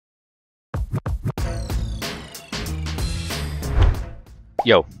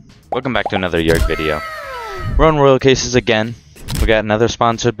Yo, welcome back to another yerg video. We're on RoyaleCases again. We got another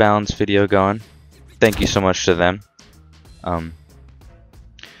sponsored balance video going. Thank you so much to them.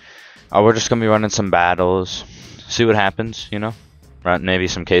 We're just gonna be running some battles, see what happens, you know. Run maybe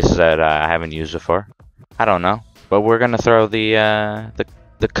some cases that I haven't used before. I don't know, but we're gonna throw the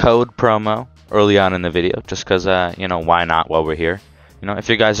code promo early on in the video, just cause you know, why not while we're here. You know, if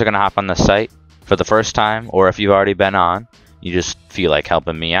you guys are gonna hop on the site for the first time, or if you've already been on, you just feel like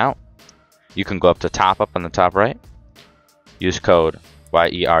helping me out, you can go up to top up on the top right, use code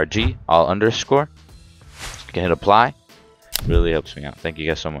YERG all underscore, you can hit apply. Really helps me out. Thank you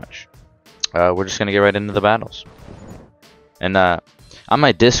guys so much. We're just gonna get right into the battles. And on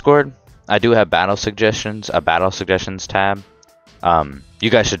my Discord, I do have battle suggestions, a battle suggestions tab. You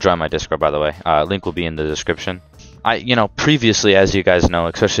guys should join my Discord, by the way. Link will be in the description. You know, previously, as you guys know,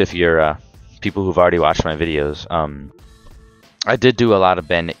 especially if you're people who've already watched my videos, I did do a lot of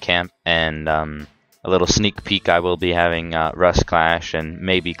Bandit Camp and a little sneak peek. I will be having Rust Clash and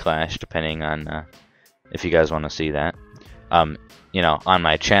maybe Clash, depending on if you guys want to see that. You know, on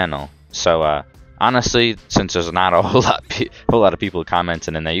my channel. So honestly, since there's not a whole lot of people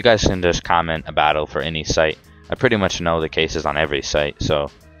commenting in there, you guys can just comment a battle for any site. I pretty much know the cases on every site, so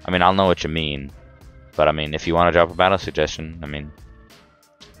I mean, I'll know what you mean. But I mean, if you want to drop a battle suggestion, I mean,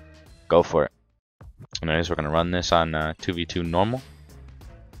 go for it. Anyways, we're gonna run this on 2v2 normal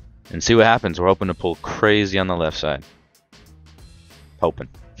and see what happens. We're hoping to pull crazy on the left side. Hoping.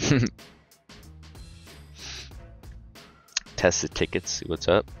 Test the tickets, see what's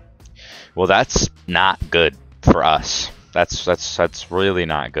up. Well, that's not good for us. That's really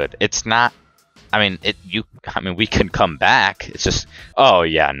not good. It's not. I mean, we can come back. It's just. Oh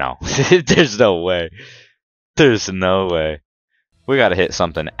yeah, no. There's no way. There's no way. We gotta hit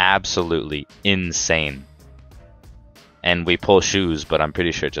something absolutely insane. And we pull shoes, but I'm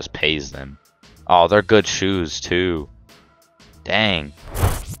pretty sure it just pays them. Oh, they're good shoes too. Dang.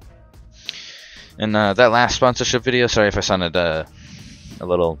 And that last sponsorship video, sorry if I sounded a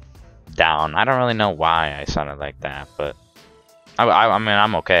little down. I don't really know why I sounded like that, but I mean,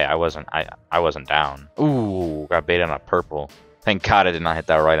 I'm okay. I wasn't down. Ooh, got bait on a purple. Thank God I did not hit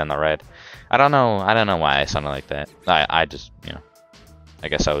that right on the red. I don't know why I sounded like that. I just, you know, I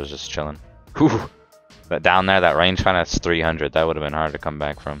guess I was just chilling. Whew. But down there, that rangefinder, that's 300. That would have been hard to come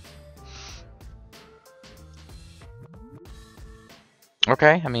back from.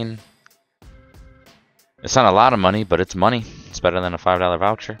 Okay, I mean, it's not a lot of money, but it's money. It's better than a $5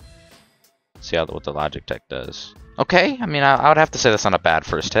 voucher. See what the Logic Tech does. Okay, I mean, I would have to say that's not a bad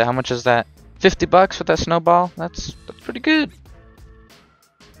first hit. How much is that? 50 bucks with that snowball? That's pretty good.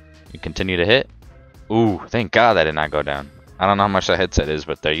 You continue to hit. Ooh, thank God that did not go down. I don't know how much that headset is,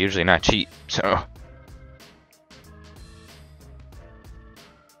 but they're usually not cheap, so.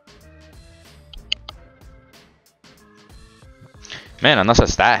 Man, unless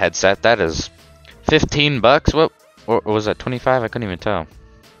it's that headset, that is 15 bucks. What? Or was that 25? I couldn't even tell.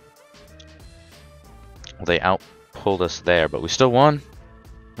 They outpulled us there, but we still won.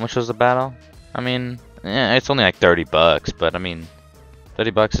 How much was the battle? I mean, yeah, it's only like 30 bucks, but I mean, 30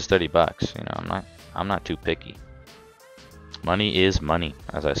 bucks is 30 bucks. You know, I'm not too picky. Money is money,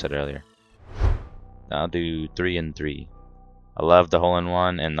 as I said earlier. I'll do 3 and 3. I love the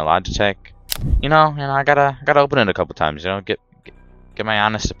hole-in-one and the Logitech. You know, I gotta open it a couple times. You know, get my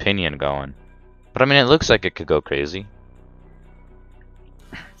honest opinion going. But I mean, it looks like it could go crazy.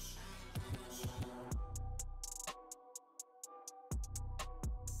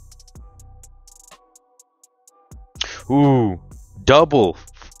 Ooh, double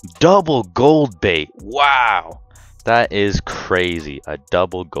gold bait. Wow. That is crazy. A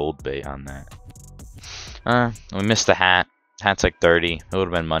double gold bait on that. We missed the hat. Hat's like 30. It would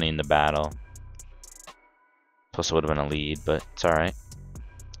have been money in the battle. Plus it would have been a lead, but it's alright.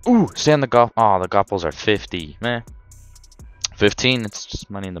 Ooh, stay on the golf. Oh, the golf balls are 50. Meh. 15, it's just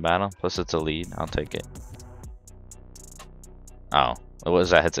money in the battle. Plus it's a lead. I'll take it. Oh, what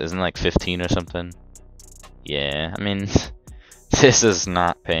was that? Isn't it like 15 or something? Yeah, I mean, this is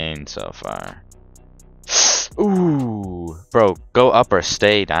not paying so far. Ooh, bro, go up or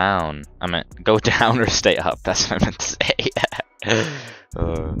stay down. I meant go down or stay up. That's what I meant to say.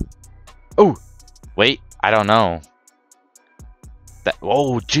 Oh, wait, I don't know. That.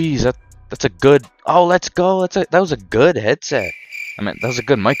 Oh, geez, that's a good. Oh, let's go. That was a good headset. I mean, that was a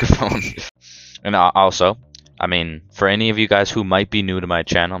good microphone. And also, I mean, for any of you guys who might be new to my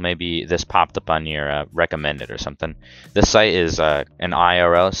channel, maybe this popped up on your recommended or something. This site is an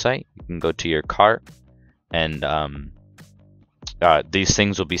IRL site. You can go to your cart. And these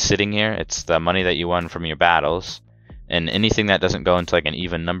things will be sitting here. It's the money that you won from your battles. And anything that doesn't go into like an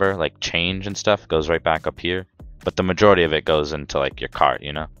even number, like change and stuff, goes right back up here. But the majority of it goes into like your cart,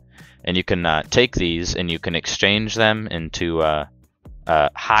 you know. And you can take these and you can exchange them into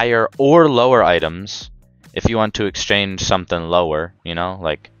higher or lower items. If you want to exchange something lower, you know,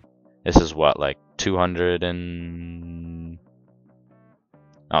 like this is what, like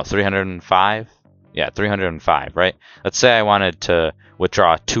 305? Yeah, 305, right? Let's say I wanted to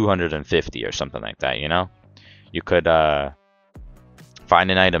withdraw 250 or something like that, you know? You could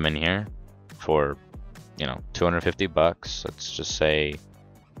find an item in here for, you know, 250 bucks. Let's just say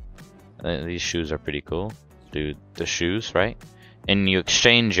these shoes are pretty cool. Do the shoes, right? And you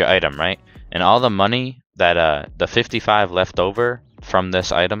exchange your item, right? And all the money that the 55 left over from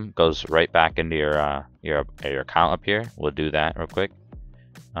this item goes right back into your account up here. We'll do that real quick.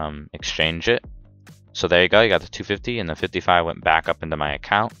 Exchange it. So there you go. You got the 250 and the 55 went back up into my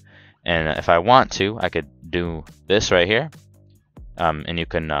account. And if I want to, I could do this right here. And you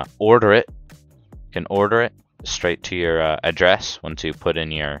can order it. You can order it straight to your address once you put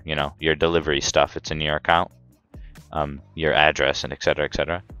in your, you know, your delivery stuff. It's in your account, your address, and etc.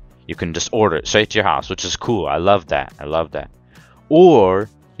 etc. You can just order it straight to your house, which is cool. I love that. I love that. Or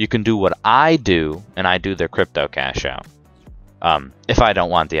you can do what I do, and I do their crypto cash out. If I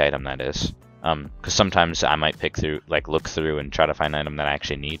don't want the item, that is. Because sometimes I might look through and try to find an item that I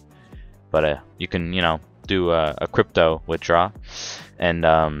actually need. But you can, you know, do a crypto withdraw and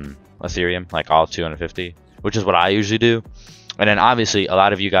Ethereum, like all 250, which is what I usually do. And then obviously a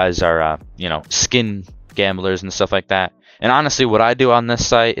lot of you guys are, you know, skin gamblers and stuff like that. And honestly, what I do on this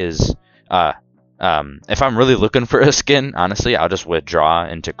site is, if I'm really looking for a skin, honestly, I'll just withdraw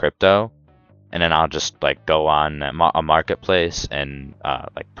into crypto, and then I'll just like go on a marketplace and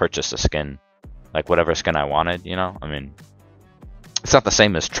like purchase a skin, like whatever skin I wanted. You know, I mean, it's not the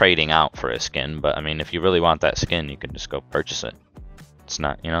same as trading out for a skin, but I mean, if you really want that skin, you can just go purchase it. It's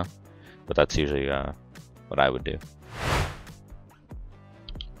not, you know, but that's usually what I would do.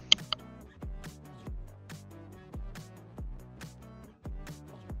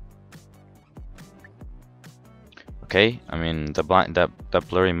 Okay, I mean that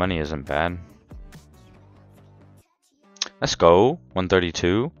blurry money isn't bad. Let's go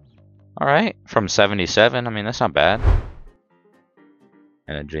 132. All right, from 77. I mean that's not bad.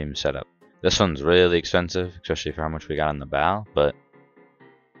 And a dream setup. This one's really expensive, especially for how much we got on the bow. But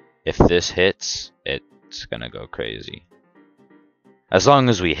if this hits, it's gonna go crazy. As long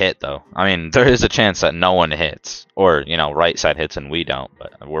as we hit, though. I mean, there is a chance that no one hits, or you know, right side hits and we don't.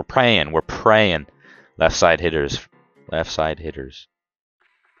 But we're praying. We're praying. Left side hitters. Left side hitters.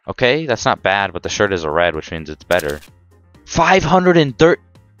 Okay, that's not bad, but the shirt is a red, which means it's better. 530.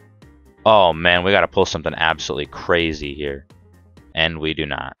 Oh man, we gotta pull something absolutely crazy here. And we do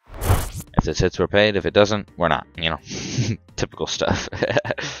not. If this hits, we're paid. If it doesn't, we're not. You know, typical stuff.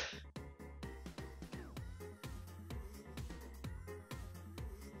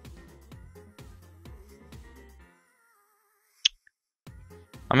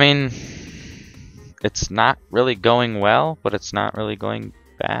 I mean, it's not really going well, but it's not really going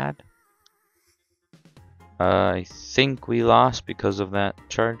bad. I think we lost because of that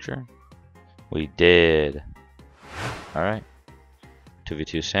charger. We did. Alright.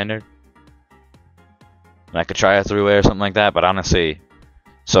 2v2 standard. And I could try a three-way or something like that, but honestly,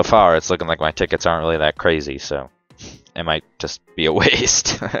 so far it's looking like my tickets aren't really that crazy, so it might just be a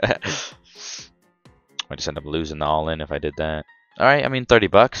waste. I just end up losing the all-in if I did that. Alright, I mean 30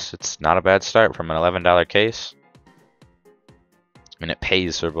 bucks. It's not a bad start from an $11 case. I mean it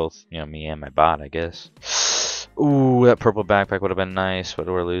pays for both, you know, me and my bot, I guess. Ooh, that purple backpack would have been nice. What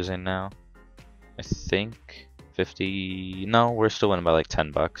are we losing now? I think 50. No, we're still winning by like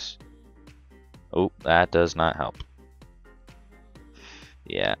 10 bucks. Oh, that does not help.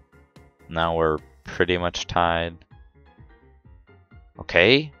 Yeah. Now we're pretty much tied.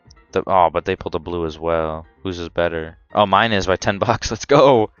 Okay. Oh, but they pulled a blue as well. Whose is better? Oh, mine is by 10 bucks. Let's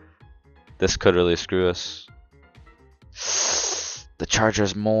go. This could really screw us. The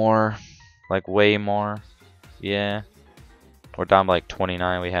charger's more. Like way more. Yeah. We're down by like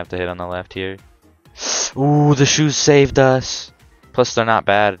 29 we have to hit on the left here. Ooh, the shoes saved us. Plus they're not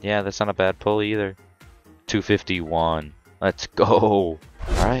bad. Yeah, that's not a bad pull either. 251. Let's go.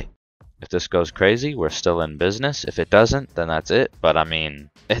 Alright. If this goes crazy, we're still in business. If it doesn't, then that's it. But I mean,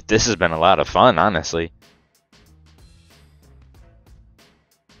 this has been a lot of fun, honestly.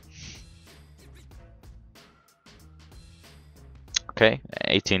 Okay,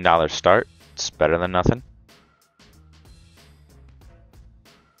 $18 start. It's better than nothing.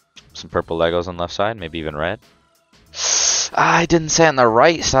 Some purple Legos on left side, maybe even red. I didn't say on the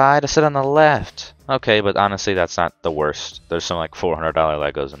right side. I said on the left. Okay, but honestly, that's not the worst. There's some like $400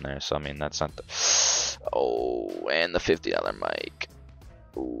 Legos in there, so I mean that's not the. Oh, and the $50 mic.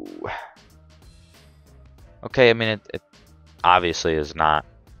 Ooh. Okay, I mean it obviously is not.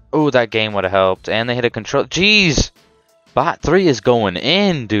 Ooh, that game would have helped, and they hit a control. Jeez, bot 3 is going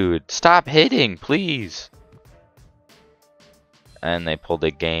in, dude. Stop hitting, please. And they pulled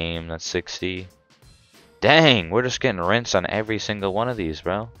a game. That's 60. Dang, we're just getting rinsed on every single one of these,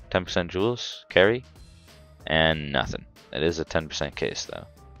 bro. 10% Jules, carry, and nothing. It is a 10% case, though.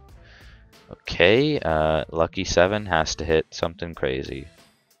 Okay, Lucky 7 has to hit something crazy.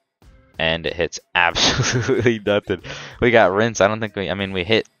 And it hits absolutely nothing. We got rinsed. I don't think I mean, we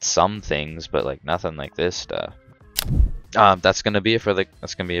hit some things, but like nothing like this stuff. That's gonna be it for the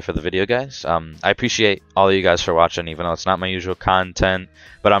video, guys. I appreciate all of you guys for watching, even though it's not my usual content,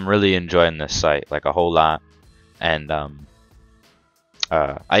 but I'm really enjoying this site like a whole lot. And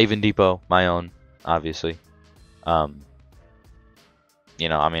I even depot my own, obviously. You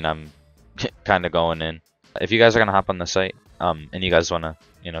know, I mean, I'm kind of going in. If you guys are gonna hop on the site, and you guys wanna,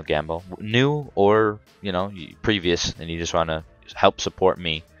 you know, gamble, new or, you know, previous, and you just wanna help support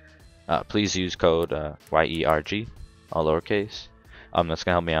me, please use code YERG, all lowercase. That's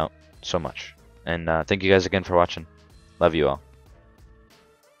gonna help me out so much. And thank you guys again for watching. Love you all.